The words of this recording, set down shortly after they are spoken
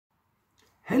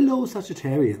Hello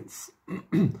Sagittarians,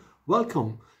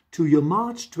 welcome to your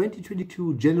March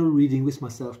 2022 general reading with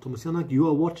myself, Thomas Janak. You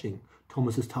are watching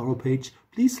Thomas's Tarot page.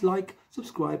 Please like,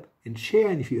 subscribe and share,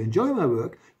 and if you enjoy my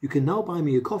work, you can now buy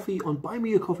me a coffee on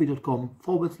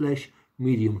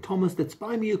buymeacoffee.com/medium Thomas. That's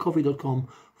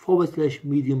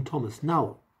buymeacoffee.com/medium Thomas.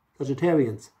 Now,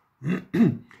 Sagittarians,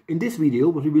 in this video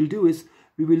what we will do is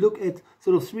we will look at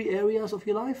sort of three areas of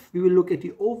your life. We will look at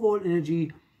the overall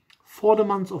energy for the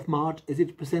month of March as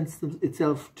it presents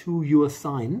itself to your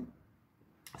sign.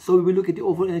 So we will look at the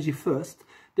overall energy first,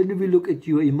 then we will look at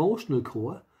your emotional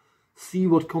core, see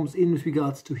what comes in with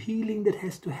regards to healing that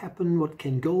has to happen, what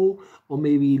can go, or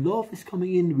maybe love is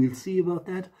coming in, we'll see about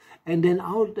that. And then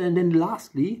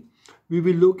lastly, we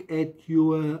will look at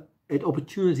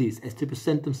opportunities as they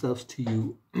present themselves to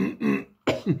you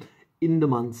in the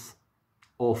month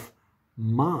of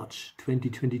March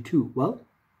 2022. Well,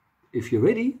 if you're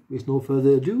ready, with no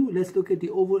further ado, let's look at the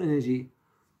overall energy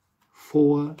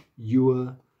for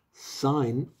your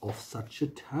sign of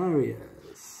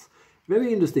Sagittarius.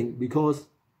 Very interesting, because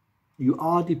you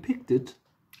are depicted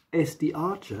as the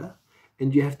archer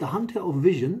and you have the hunter of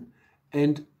vision,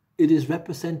 and it is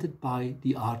represented by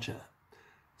the archer.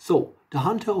 So the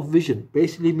hunter of vision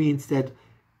basically means that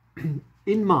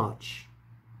in March,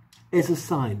 as a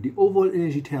sign, the overall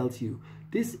energy tells you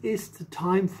this is the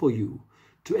time for you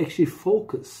to actually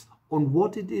focus on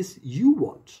what it is you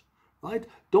want, right?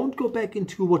 Don't go back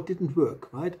into what didn't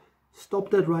work, right? Stop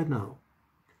that right now.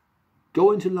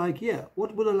 Go into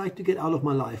what would I like to get out of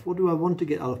my life? What do I want to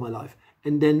get out of my life?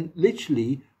 And then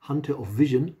literally, hunter of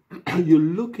vision, you're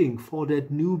looking for that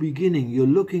new beginning. You're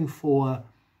looking for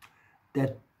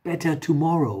that better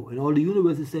tomorrow. And all the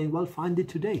universe is saying, well, find it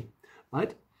today,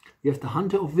 right? You have the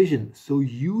hunter of vision. So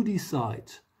you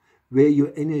decide where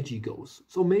your energy goes.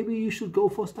 So maybe you should go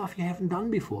for stuff you haven't done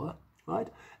before, right?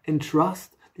 And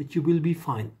trust that you will be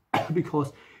fine,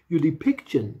 because your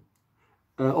depiction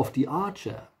of the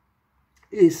archer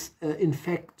is in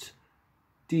fact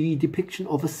the depiction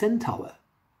of a centaur.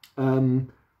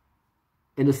 And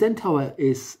a centaur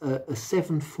is a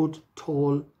 7 foot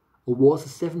tall, or was a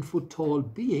 7 foot tall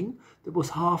being that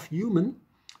was half human,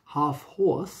 half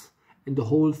horse, and the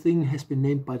whole thing has been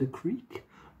named by the Greek,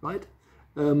 right?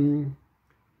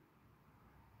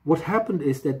 What happened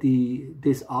is that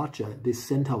this archer, this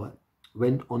centaur,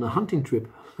 went on a hunting trip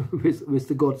with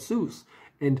the god Zeus,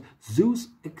 and Zeus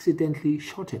accidentally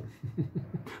shot him,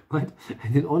 right?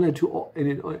 And in order to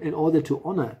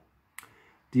honor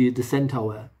the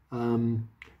centaur,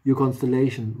 your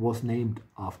constellation was named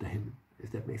after him, if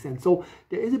that makes sense. So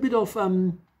there is a bit of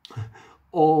so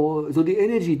the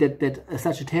energy that a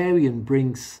Sagittarian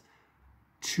brings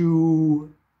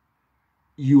to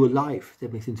your life, that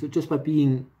makes sense. So just by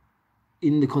being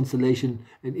in the constellation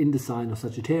and in the sign of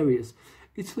Sagittarius,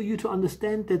 it's for you to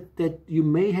understand that you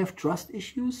may have trust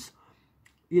issues,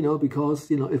 because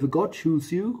if a god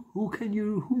chooses you, whom can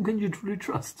you truly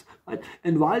trust, right?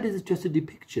 And while this is just a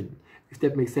depiction, if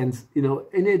that makes sense,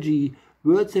 energy,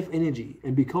 words have energy,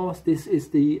 and because this is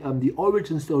the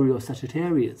origin story of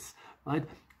Sagittarius, right?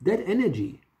 That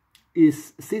energy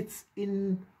sits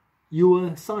in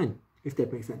your sign, if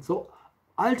that makes sense. So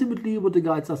ultimately, what the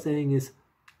guides are saying is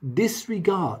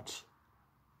disregard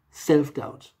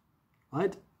self-doubt,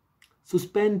 right?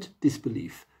 Suspend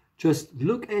disbelief. Just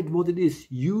look at what it is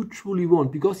you truly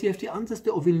want, because you have the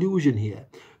ancestor of illusion here,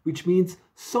 which means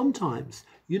sometimes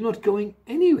you're not going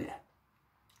anywhere.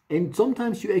 And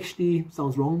sometimes you actually,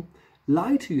 sounds wrong,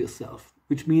 lie to yourself,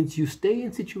 which means you stay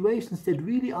in situations that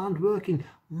really aren't working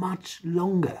much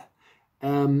longer.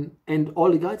 And all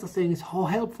the guides are saying is, how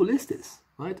helpful is this,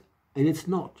 right? And it's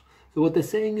not. So what they're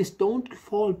saying is, don't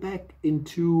fall back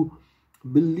into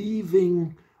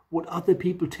believing what other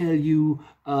people tell you,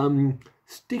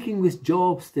 sticking with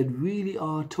jobs that really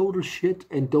are total shit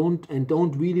and don't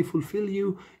really fulfill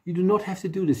you. You do not have to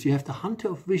do this. You have the hunter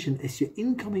of vision as your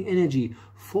incoming energy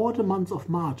for the month of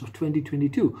March of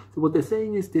 2022. So what they're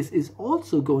saying is, this is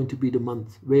also going to be the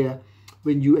month where,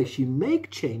 when you actually make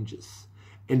changes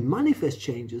and manifest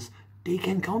changes, they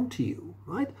can come to you,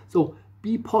 right? So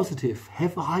be positive,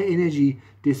 have a high energy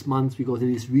this month, because it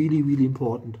is really, really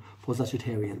important for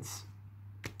Sagittarians.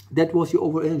 That was your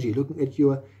overall energy, looking at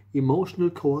your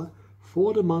emotional core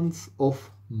for the month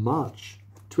of March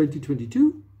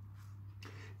 2022.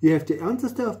 You have the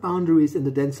ancestor of boundaries and the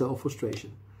dancer of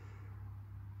frustration.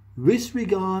 With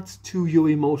regards to your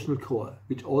emotional core,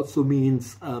 which also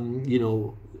means,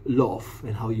 love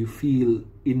and how you feel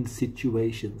in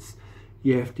situations,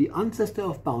 you have the ancestor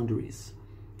of boundaries.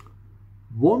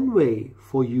 One way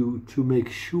for you to make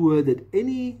sure that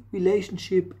any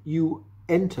relationship you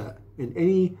enter and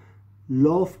any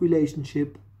love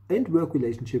relationship and work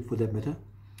relationship for that matter,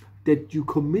 that you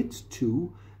commit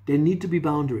to, there need to be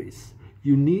boundaries.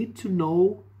 You need to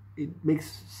know, it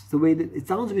makes the way that, it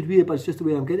sounds a bit weird, but it's just the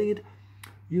way I'm getting it.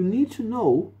 You need to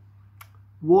know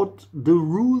what the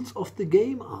rules of the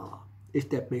game are, if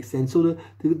that makes sense. So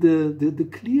the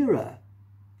clearer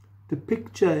the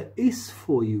picture is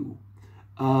for you,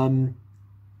 the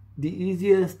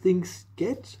easier things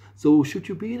get. So should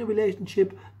you be in a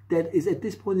relationship that is at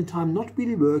this point in time not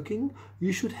really working,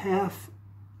 you should have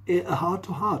a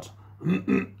heart-to-heart,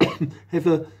 have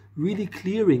a really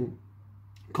clearing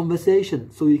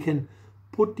conversation, so you can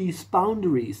put these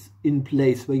boundaries in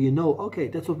place where you know, okay,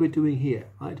 that's what we're doing here,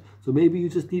 right? So maybe you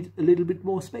just need a little bit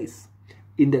more space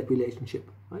in that relationship,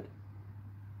 right?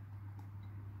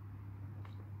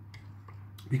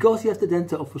 Because you have the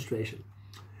dancer of frustration.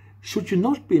 Should you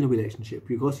not be in a relationship,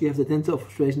 because you have the dancer of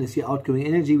frustration as your outgoing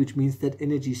energy, which means that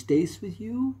energy stays with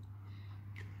you,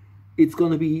 it's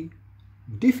going to be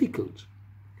difficult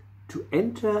to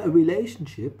enter a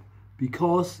relationship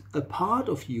because a part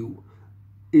of you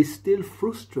is still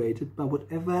frustrated by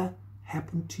whatever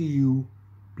happened to you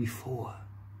before.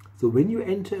 So when you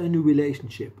enter a new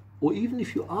relationship, or even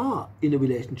if you are in a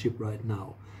relationship right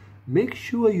now, make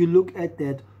sure you look at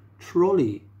that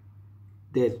trolley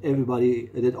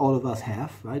that all of us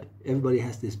have, right? Everybody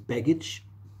has this baggage.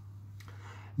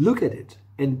 Look at it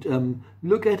and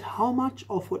look at how much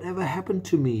of whatever happened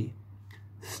to me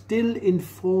still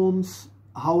informs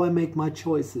how I make my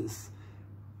choices.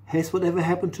 Has whatever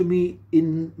happened to me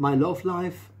in my love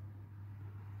life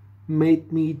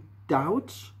made me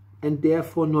doubt and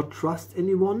therefore not trust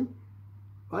anyone?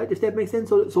 Right? If that makes sense.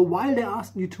 So while they're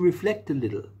asking you to reflect a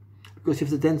little, because you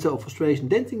have the dancer of frustration,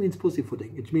 dancing means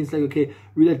pussyfooting. It means like, okay,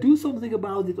 will I do something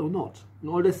about it or not? And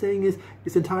all they're saying is,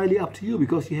 it's entirely up to you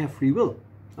because you have free will.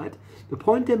 Right? The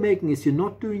point they're making is you're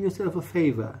not doing yourself a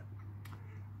favor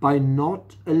by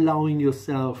not allowing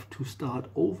yourself to start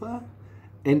over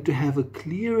and to have a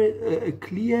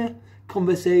clear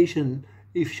conversation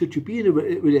if should you be in a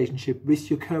relationship with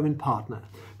your current partner,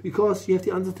 because you have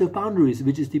the uncertain boundaries,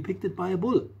 which is depicted by a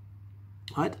bull,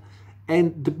 right?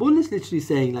 And the bull is literally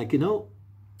saying, like, you know,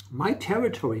 my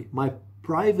territory, my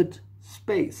private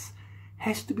space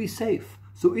has to be safe.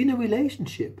 So in a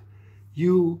relationship,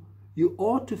 you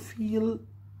ought to feel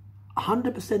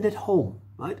 100% at home,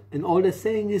 right? And all they're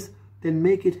saying is, then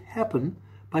make it happen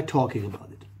by talking about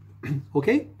it.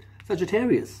 Okay,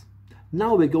 Sagittarius.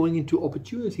 Now we're going into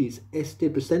opportunities as they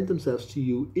present themselves to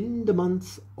you in the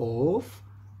months of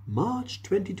March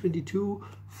 2022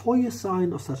 for your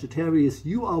sign of Sagittarius.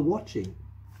 You are watching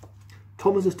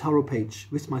Thomas's Tarot page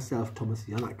with myself, Thomas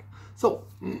Janak. So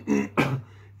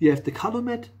you have the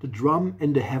calumet, the drum,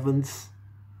 and the heavens.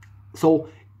 So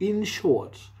in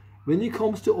short, when it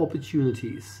comes to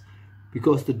opportunities,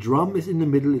 because the drum is in the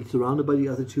middle, it's surrounded by the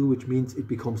other two, which means it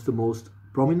becomes the most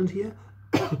prominent here.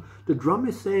 The drum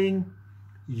is saying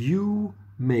you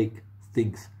make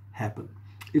things happen.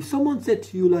 If someone said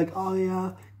to you like, oh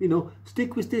yeah, you know,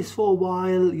 stick with this for a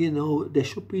while, you know, there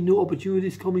should be new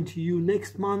opportunities coming to you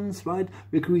next month, right?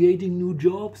 We're creating new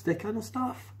jobs, that kind of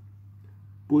stuff.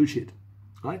 Bullshit,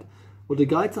 right? What the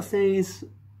guides are saying is,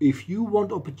 if you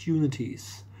want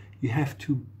opportunities, you have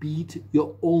to beat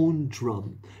your own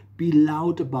drum. Be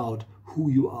loud about who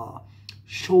you are.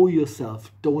 Show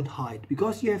yourself, don't hide.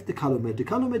 Because you have the calumet. The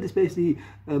calumet is basically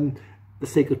a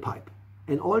sacred pipe.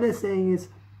 And all they're saying is,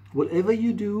 whatever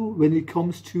you do when it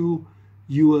comes to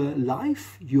your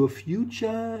life, your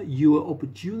future, your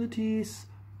opportunities,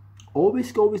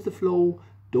 always go with the flow.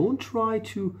 Don't try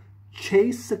to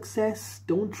chase success.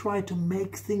 Don't try to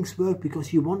make things work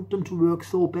because you want them to work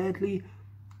so badly.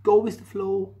 Go with the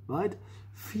flow, right?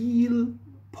 Feel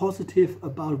positive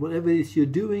about whatever it is you're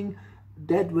doing.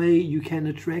 That way you can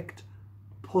attract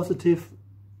positive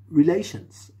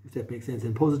relations, if that makes sense,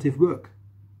 and positive work.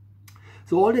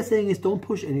 So all they're saying is don't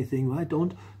push anything, right?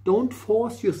 Don't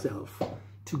force yourself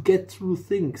to get through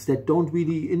things that don't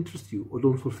really interest you or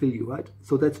don't fulfill you, right?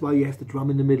 So that's why you have the drum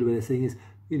in the middle, where they're saying is,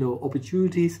 you know,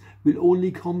 opportunities will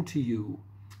only come to you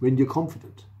when you're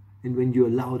confident and when you're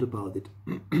loud about it.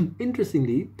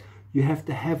 Interestingly, you have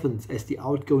the heavens as the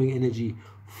outgoing energy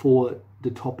for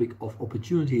the topic of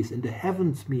opportunities. And the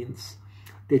heavens means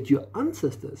that your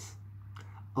ancestors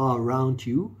are around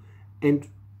you, and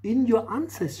in your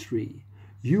ancestry,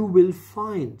 you will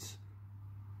find,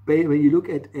 when you look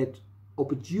at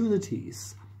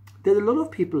opportunities, that a lot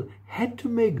of people had to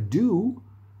make do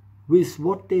with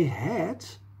what they had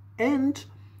and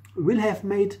will have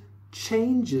made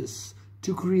changes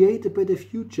to create a better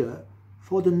future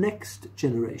for the next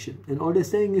generation. And all they're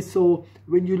saying is, so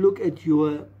when you look at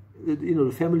your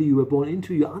the family you were born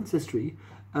into, your ancestry,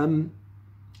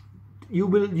 you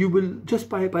will just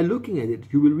by looking at it,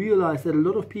 you will realize that a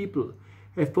lot of people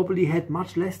have probably had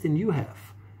much less than you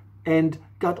have, and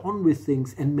got on with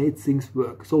things and made things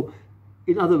work. So,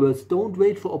 in other words, don't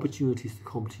wait for opportunities to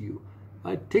come to you.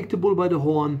 Right? Take the bull by the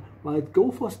horn, right? Go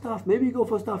for stuff, maybe go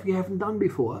for stuff you haven't done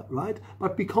before, right?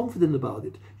 But be confident about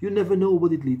it. You never know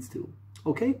what it leads to.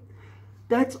 Okay?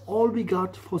 That's all we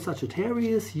got for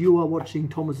Sagittarius. You are watching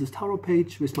Thomas's Tarot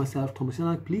page with myself, Thomas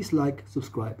Janak. Please like,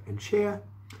 subscribe, and share.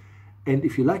 And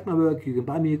if you like my work, you can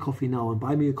buy me a coffee now on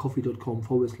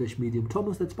buymeacoffee.com/medium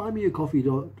Thomas. That's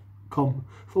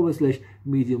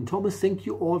buymeacoffee.com/medium Thomas. Thank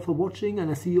you all for watching, and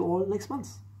I see you all next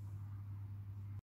month.